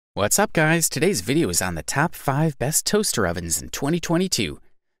What's up, guys? Today's video is on the top 5 best toaster ovens in 2022.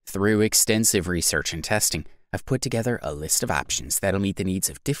 Through extensive research and testing, I've put together a list of options that'll meet the needs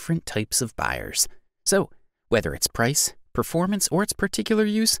of different types of buyers. So, whether it's price, performance, or its particular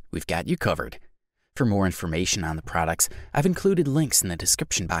use, we've got you covered. For more information on the products, I've included links in the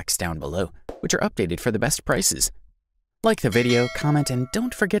description box down below, which are updated for the best prices. Like the video, comment, and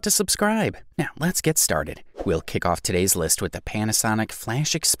don't forget to subscribe. Now, let's get started. We'll kick off today's list with the Panasonic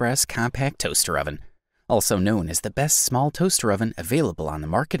ALIEXPRESS Compact Toaster Oven, also known as the best small toaster oven available on the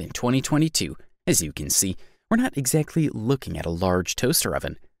market in 2022. As you can see, we're not exactly looking at a large toaster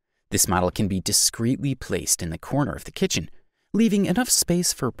oven. This model can be discreetly placed in the corner of the kitchen, leaving enough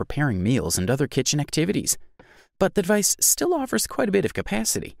space for preparing meals and other kitchen activities. But the device still offers quite a bit of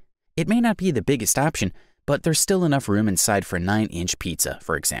capacity. It may not be the biggest option, but there's still enough room inside for a 9-inch pizza,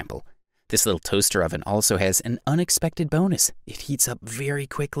 for example. This little toaster oven also has an unexpected bonus. It heats up very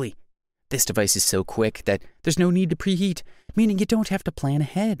quickly. This device is so quick that there's no need to preheat, meaning you don't have to plan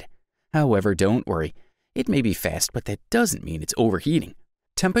ahead. However, don't worry. It may be fast, but that doesn't mean it's overheating.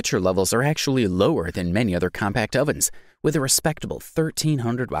 Temperature levels are actually lower than many other compact ovens, with a respectable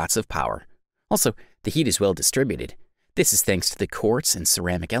 1300 watts of power. Also, the heat is well distributed. This is thanks to the quartz and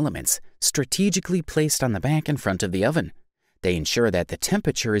ceramic elements strategically placed on the back and front of the oven. They ensure that the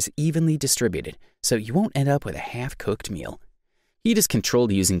temperature is evenly distributed, so you won't end up with a half-cooked meal. Heat is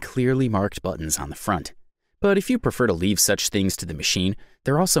controlled using clearly marked buttons on the front. But if you prefer to leave such things to the machine,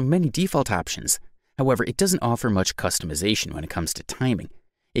 there are also many default options. However, it doesn't offer much customization when it comes to timing.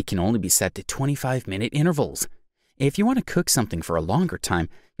 It can only be set to 25-minute intervals. If you want to cook something for a longer time,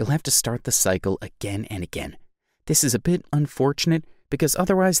 you'll have to start the cycle again and again. This is a bit unfortunate because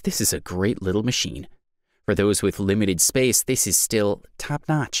otherwise this is a great little machine. For those with limited space, this is still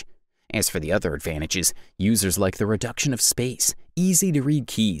top-notch. As for the other advantages, users like the reduction of space, easy-to-read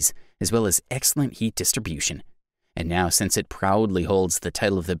keys, as well as excellent heat distribution. And now, since it proudly holds the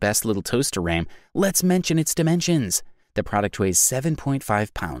title of the best little toaster ram, let's mention its dimensions. The product weighs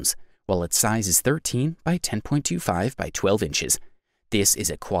 7.5 pounds, while its size is 13 by 10.25 by 12 inches. This is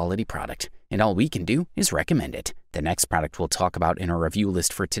a quality product, and all we can do is recommend it. The next product we'll talk about in our review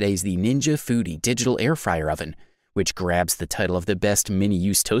list for today is the Ninja Foodi Digital Air Fryer Oven, which grabs the title of the best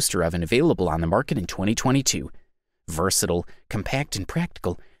mini-use toaster oven available on the market in 2022. Versatile, compact, and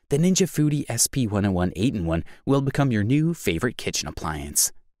practical, the Ninja Foodi SP101 8-in-1 will become your new favorite kitchen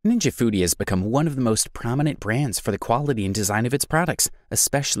appliance. Ninja Foodi has become one of the most prominent brands for the quality and design of its products,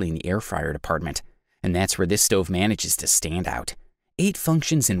 especially in the air fryer department. And that's where this stove manages to stand out. 8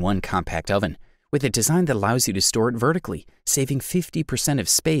 functions in one compact oven, with a design that allows you to store it vertically, saving 50% of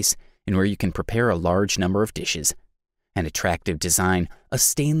space and where you can prepare a large number of dishes. An attractive design, a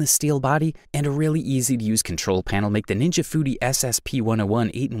stainless steel body, and a really easy-to-use control panel make the Ninja Foodi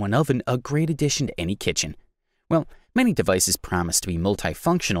SSP101 8-in-1 oven a great addition to any kitchen. Well, many devices promise to be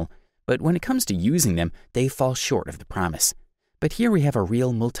multifunctional, but when it comes to using them, they fall short of the promise. But here we have a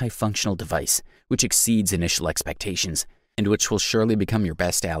real multifunctional device, which exceeds initial expectations, and which will surely become your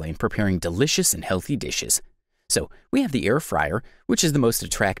best ally in preparing delicious and healthy dishes. So, we have the air fryer, which is the most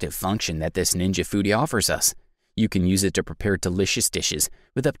attractive function that this Ninja Foodi offers us. You can use it to prepare delicious dishes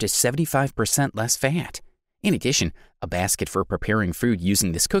with up to 75% less fat. In addition, a basket for preparing food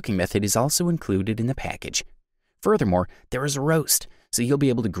using this cooking method is also included in the package. Furthermore, there is a roast, so you'll be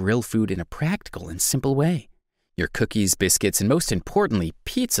able to grill food in a practical and simple way. Your cookies, biscuits, and most importantly,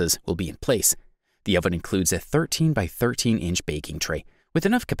 pizzas will be in place. The oven includes a 13 by 13-inch baking tray with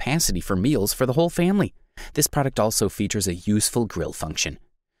enough capacity for meals for the whole family. This product also features a useful grill function.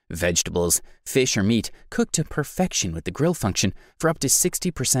 Vegetables, fish, or meat cook to perfection with the grill function for up to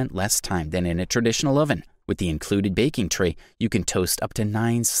 60% less time than in a traditional oven. With the included baking tray, you can toast up to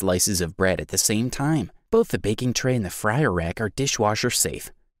 9 slices of bread at the same time. Both the baking tray and the fryer rack are dishwasher safe.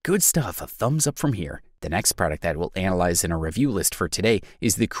 Good stuff, a thumbs up from here. The next product that we'll analyze in our review list for today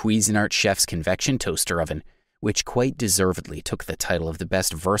is the Cuisinart Chef's Convection Toaster Oven, which quite deservedly took the title of the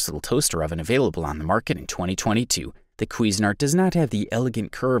best versatile toaster oven available on the market in 2022. The Cuisinart does not have the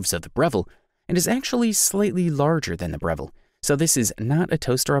elegant curves of the Breville and is actually slightly larger than the Breville, so this is not a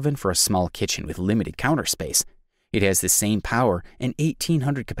toaster oven for a small kitchen with limited counter space. It has the same power and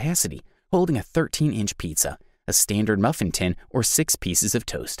 1800 capacity, holding a 13-inch pizza, a standard muffin tin, or 6 pieces of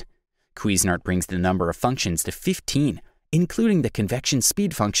toast. Cuisinart brings the number of functions to 15, including the convection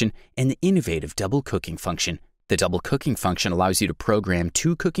speed function and the innovative double cooking function. The double cooking function allows you to program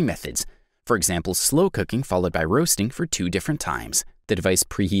 2 cooking methods. For example, slow cooking followed by roasting for 2 different times. The device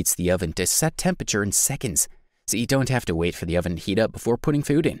preheats the oven to set temperature in seconds, so you don't have to wait for the oven to heat up before putting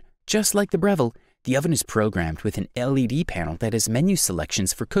food in. Just like the Breville, The oven is programmed with an LED panel that has menu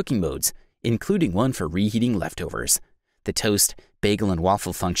selections for cooking modes, including one for reheating leftovers. The toast, bagel, and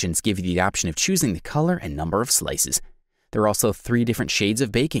waffle functions give you the option of choosing the color and number of slices. There are also 3 different shades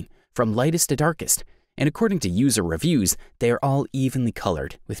of baking, from lightest to darkest, and according to user reviews, they are all evenly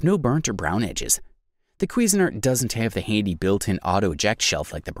colored, with no burnt or brown edges. The Cuisinart doesn't have the handy built-in auto-eject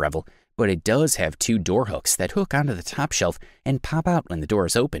shelf like the Breville, but it does have 2 door hooks that hook onto the top shelf and pop out when the door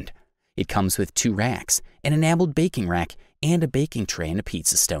is opened. It comes with 2 racks, an enameled baking rack, and a baking tray and a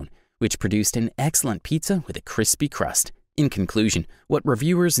pizza stone, which produced an excellent pizza with a crispy crust. In conclusion, what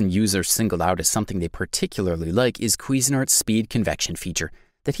reviewers and users singled out as something they particularly like is Cuisinart's speed convection feature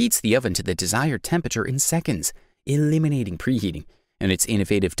that heats the oven to the desired temperature in seconds, eliminating preheating, and its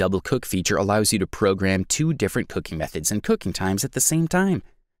innovative double cook feature allows you to program 2 different cooking methods and cooking times at the same time.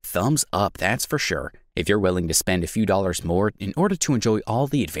 Thumbs up, that's for sure. If you're willing to spend a few dollars more in order to enjoy all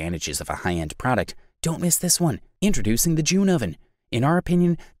the advantages of a high-end product, don't miss this one. Introducing the June Oven. In our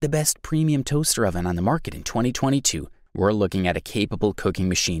opinion, the best premium toaster oven on the market in 2022. We're looking at a capable cooking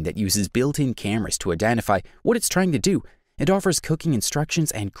machine that uses built-in cameras to identify what it's trying to do and offers cooking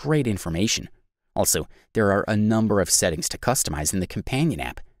instructions and great information. Also, there are a number of settings to customize in the companion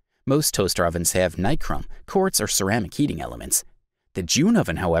app. Most toaster ovens have nichrome, quartz, or ceramic heating elements. The June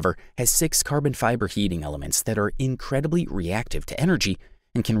Oven, however, has 6 carbon fiber heating elements that are incredibly reactive to energy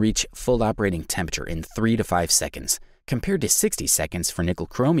and can reach full operating temperature in 3 to 5 seconds, compared to 60 seconds for nickel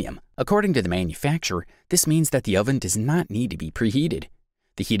chromium. According to the manufacturer, this means that the oven does not need to be preheated.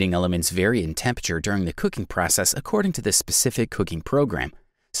 The heating elements vary in temperature during the cooking process according to the specific cooking program,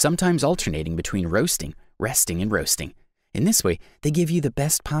 sometimes alternating between roasting, resting, and roasting. In this way, they give you the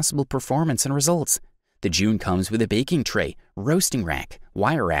best possible performance and results. The June comes with a baking tray, roasting rack,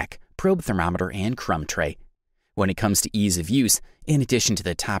 wire rack, probe thermometer, and crumb tray. When it comes to ease of use, in addition to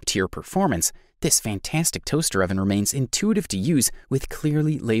the top-tier performance, this fantastic toaster oven remains intuitive to use with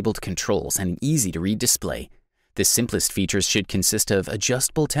clearly labeled controls and an easy-to-read display. The simplest features should consist of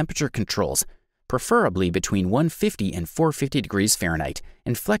adjustable temperature controls, preferably between 150 and 450 degrees Fahrenheit,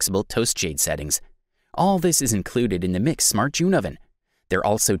 and flexible toast shade settings. All this is included in the Mix Smart June Oven. There are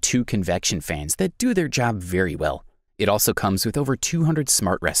also 2 convection fans that do their job very well. It also comes with over 200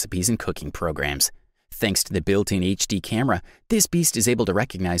 smart recipes and cooking programs. Thanks to the built-in HD camera, this beast is able to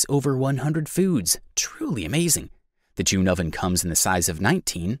recognize over 100 foods. Truly amazing. The June Oven comes in the size of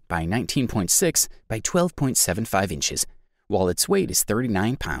 19 by 19.6 by 12.75 inches, while its weight is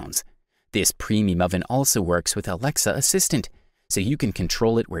 39 pounds. This premium oven also works with Alexa Assistant, so you can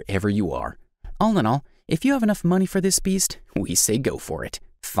control it wherever you are. All in all, if you have enough money for this beast, we say go for it.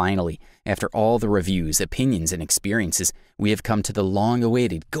 Finally, after all the reviews, opinions, and experiences, we have come to the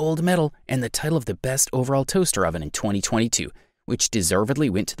long-awaited gold medal and the title of the best overall toaster oven in 2022, which deservedly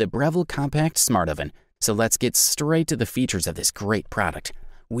went to the Breville Compact Smart Oven. So let's get straight to the features of this great product.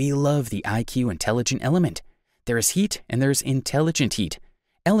 We love the IQ Intelligent Element. There is heat and there's intelligent heat.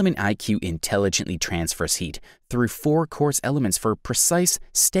 Element IQ intelligently transfers heat through 4 quartz elements for precise,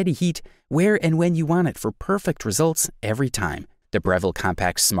 steady heat where and when you want it for perfect results every time. The Breville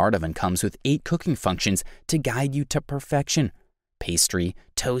Compact Smart Oven comes with 8 cooking functions to guide you to perfection. Pastry,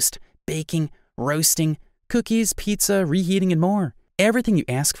 toast, baking, roasting, cookies, pizza, reheating, and more. Everything you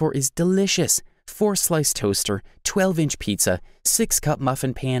ask for is delicious. 4-slice toaster, 12-inch pizza, 6-cup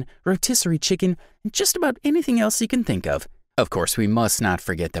muffin pan, rotisserie chicken, and just about anything else you can think of. Of course, we must not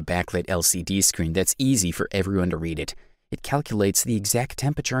forget the backlit LCD screen that's easy for everyone to read it. It calculates the exact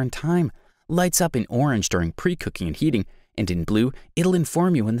temperature and time, lights up in orange during pre-cooking and heating, and in blue, it'll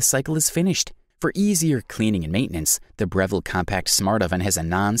inform you when the cycle is finished. For easier cleaning and maintenance, the Breville Compact Smart Oven has a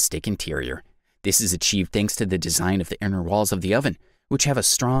non-stick interior. This is achieved thanks to the design of the inner walls of the oven, which have a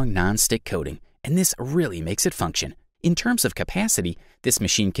strong non-stick coating, and this really makes it function. In terms of capacity, this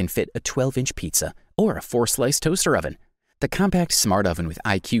machine can fit a 12-inch pizza or a 4-slice toaster oven. The Compact Smart Oven with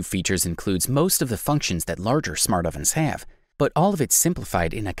IQ features includes most of the functions that larger smart ovens have, but all of it's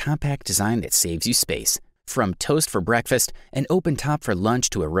simplified in a compact design that saves you space. From toast for breakfast, an open top for lunch,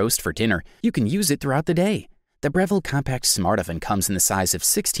 to a roast for dinner, you can use it throughout the day. The Breville Compact Smart Oven comes in the size of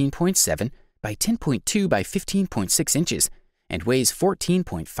 16.7 by 10.2 by 15.6 inches and weighs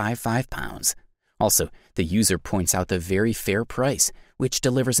 14.55 pounds. Also, the user points out the very fair price, which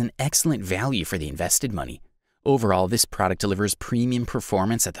delivers an excellent value for the invested money. Overall, this product delivers premium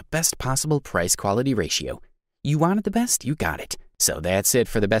performance at the best possible price-quality ratio. You wanted the best, you got it. So that's it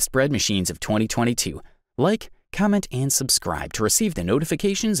for the best bread machines of 2022. Like, comment, and subscribe to receive the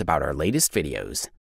notifications about our latest videos.